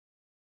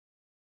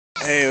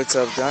Hey, what's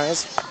up,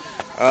 guys?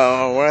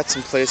 We're at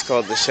some place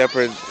called the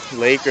Shepherd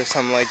Lake or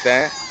something like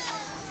that.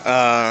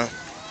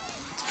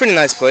 It's a pretty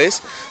nice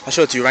place. I'll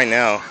show it to you right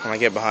now when I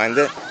get behind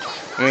it.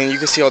 I mean, you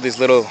can see all these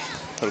little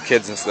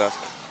kids and stuff.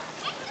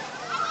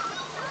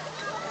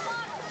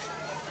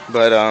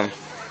 But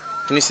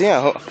can you see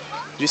it?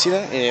 Did you see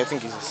that? Yeah, I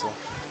think you can see.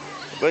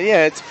 But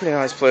yeah, it's a pretty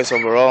nice place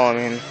overall. I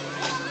mean,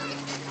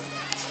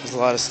 there's a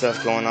lot of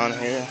stuff going on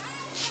here.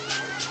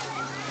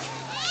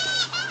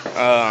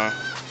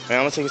 Man,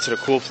 I'm gonna take you to the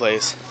cool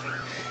place,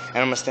 and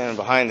I'm gonna stand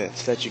behind it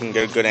so that you can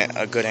get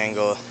a good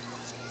angle.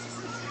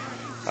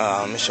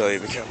 Let me show you.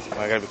 Be careful.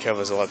 I gotta be careful.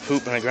 There's a lot of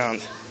poop on the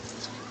ground.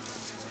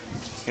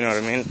 You know what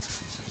I mean?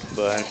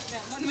 But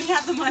when we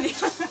have the money. I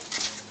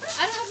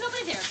don't have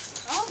nobody there.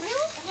 Oh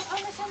really? Oh,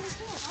 my family's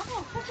here.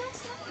 Oh, that's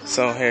nice.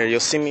 So here,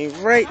 you'll see me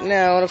right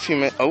now in a few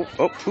minutes. Oh,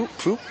 poop,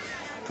 poopity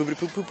poop,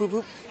 poop, poop,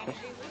 poop,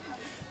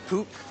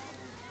 poop,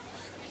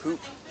 poop,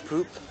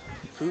 poop,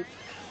 poop.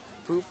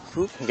 Poop,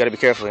 poop. You gotta be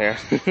careful here.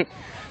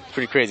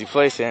 Pretty crazy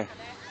place here.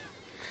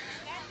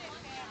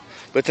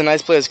 But it's a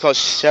nice place. It's called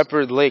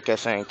Shepherd Lake, I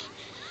think.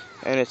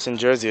 And it's in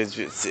Jersey.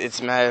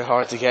 It's mad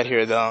hard to get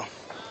here, though.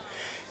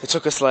 It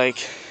took us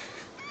like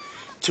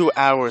 2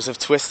 hours of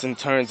twists and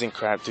turns and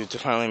crap, dude, to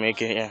finally make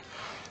it here.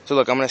 So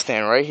look, I'm gonna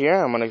stand right here.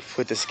 I'm gonna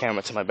put this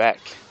camera to my back.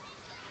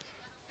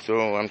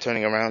 So I'm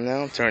turning around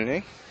now. I'm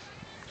turning.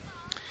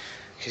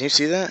 Can you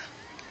see that?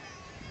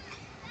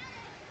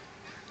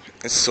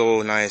 It's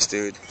so nice,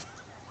 dude.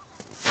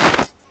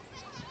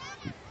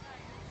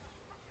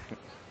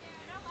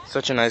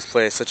 Such a nice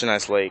place, such a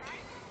nice lake.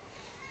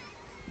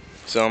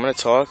 So I'm gonna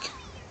talk.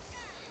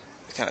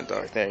 It's kind of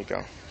dark. There you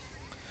go.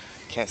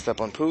 Can't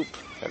step on poop.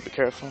 Gotta be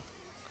careful.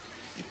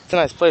 It's a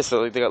nice place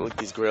though. Like, they got like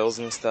these grills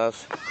and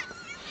stuff,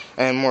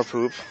 and more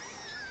poop,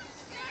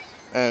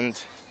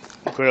 and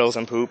grills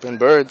and poop and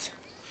birds.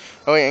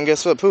 Oh yeah, and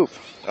guess what? Poop.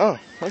 Oh,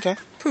 okay.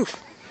 Poop.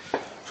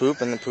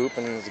 Poop and then poop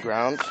and then there's the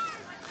ground.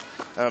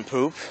 And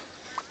poop.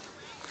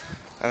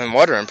 And then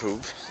water and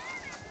poop.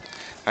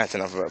 That's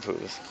enough about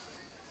poop.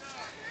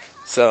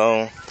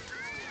 So,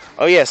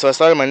 oh yeah, so I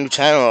started my new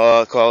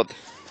channel called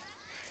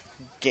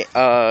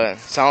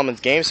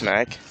Solomon's Game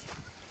Smack.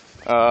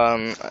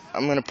 I'm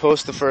gonna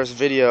post the first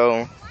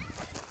video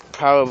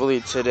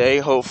probably today,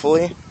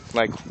 hopefully.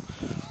 Like,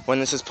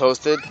 when this is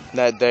posted,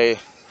 that day,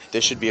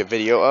 there should be a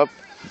video up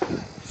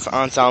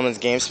on Solomon's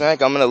Game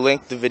Smack. I'm gonna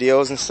link the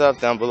videos and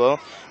stuff down below.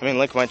 I mean,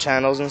 link my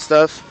channels and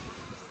stuff.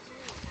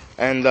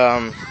 And,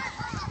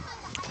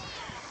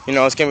 you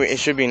know, it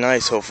should be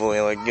nice,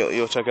 hopefully. Like,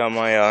 you'll check out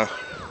my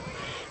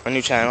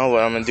new channel.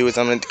 What I'm gonna do is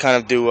I'm gonna kind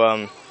of do you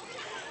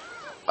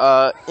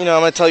know, I'm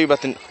gonna tell you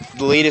about the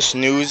latest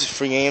news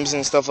for games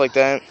and stuff like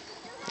that,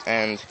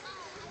 and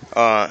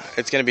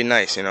it's gonna be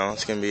nice. You know,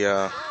 it's gonna be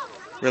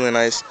really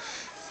nice.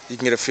 You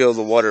can get a feel of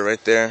the water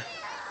right there.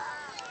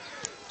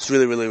 It's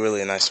really, really,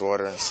 really nice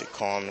water. It's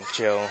calm and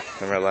chill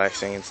and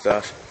relaxing and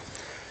stuff.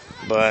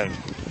 But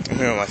I'm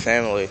here with my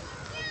family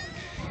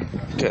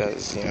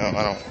because, you know,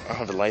 I don't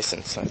have a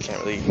license, so I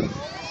can't really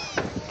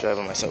drive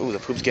by myself. Ooh, the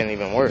poop's getting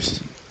even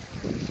worse.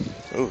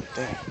 Ooh,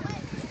 damn.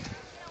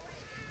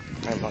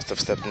 I must have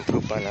stepped in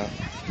poop by now.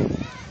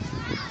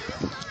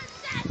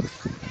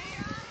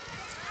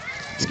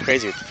 It's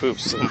crazy with the poop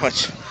so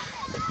much.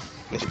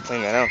 They should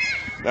clean that out.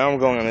 Now I'm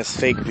going on this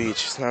fake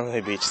beach. It's not really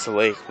a beach, it's a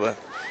lake, but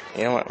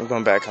you know what? I'm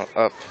going back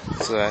up.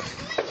 So that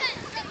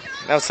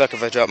would suck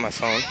if I dropped my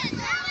phone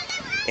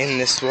in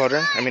this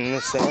water. I mean, in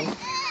this sand.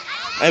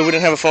 I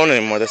wouldn't have a phone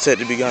anymore. That's it.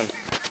 It'd be gone.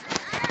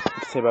 I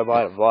could say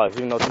bye-bye to vlogs,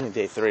 even though it's only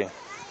day 3.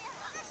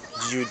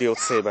 You would be able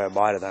to say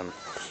bye-bye to them.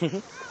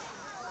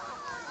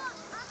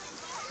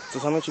 So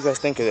tell me what you guys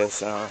think of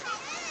this.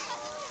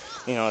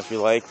 You know, if you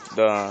like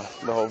the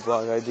whole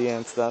vlog idea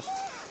and stuff,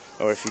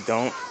 or if you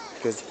don't,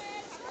 because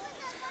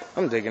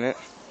I'm digging it.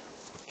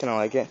 Kind of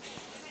like it.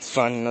 It's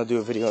fun, you know, do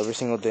a video every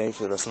single day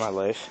for the rest of my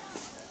life.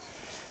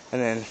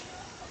 And then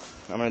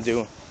I'm gonna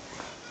do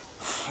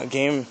a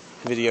game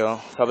video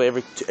probably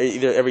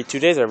either every 2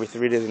 days or every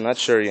 3 days. I'm not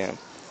sure yet.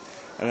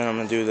 And then I'm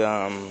gonna do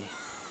the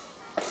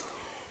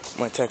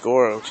my Tech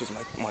Aura, which is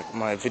my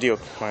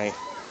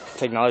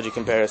technology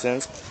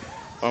comparisons.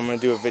 I'm gonna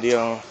do a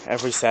video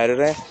every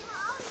Saturday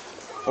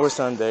or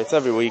Sunday. It's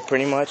every week,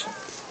 pretty much.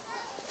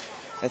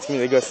 It's gonna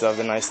be the good stuff,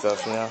 the nice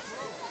stuff, you know.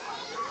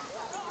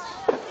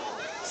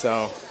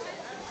 So,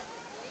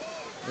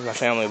 my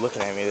family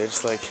looking at me, they're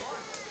just like,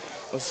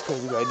 "What's this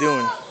crazy guy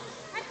doing?"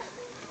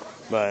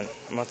 But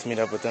I'm about to meet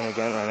up with them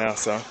again right now,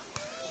 so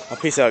I'll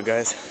peace out,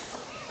 guys.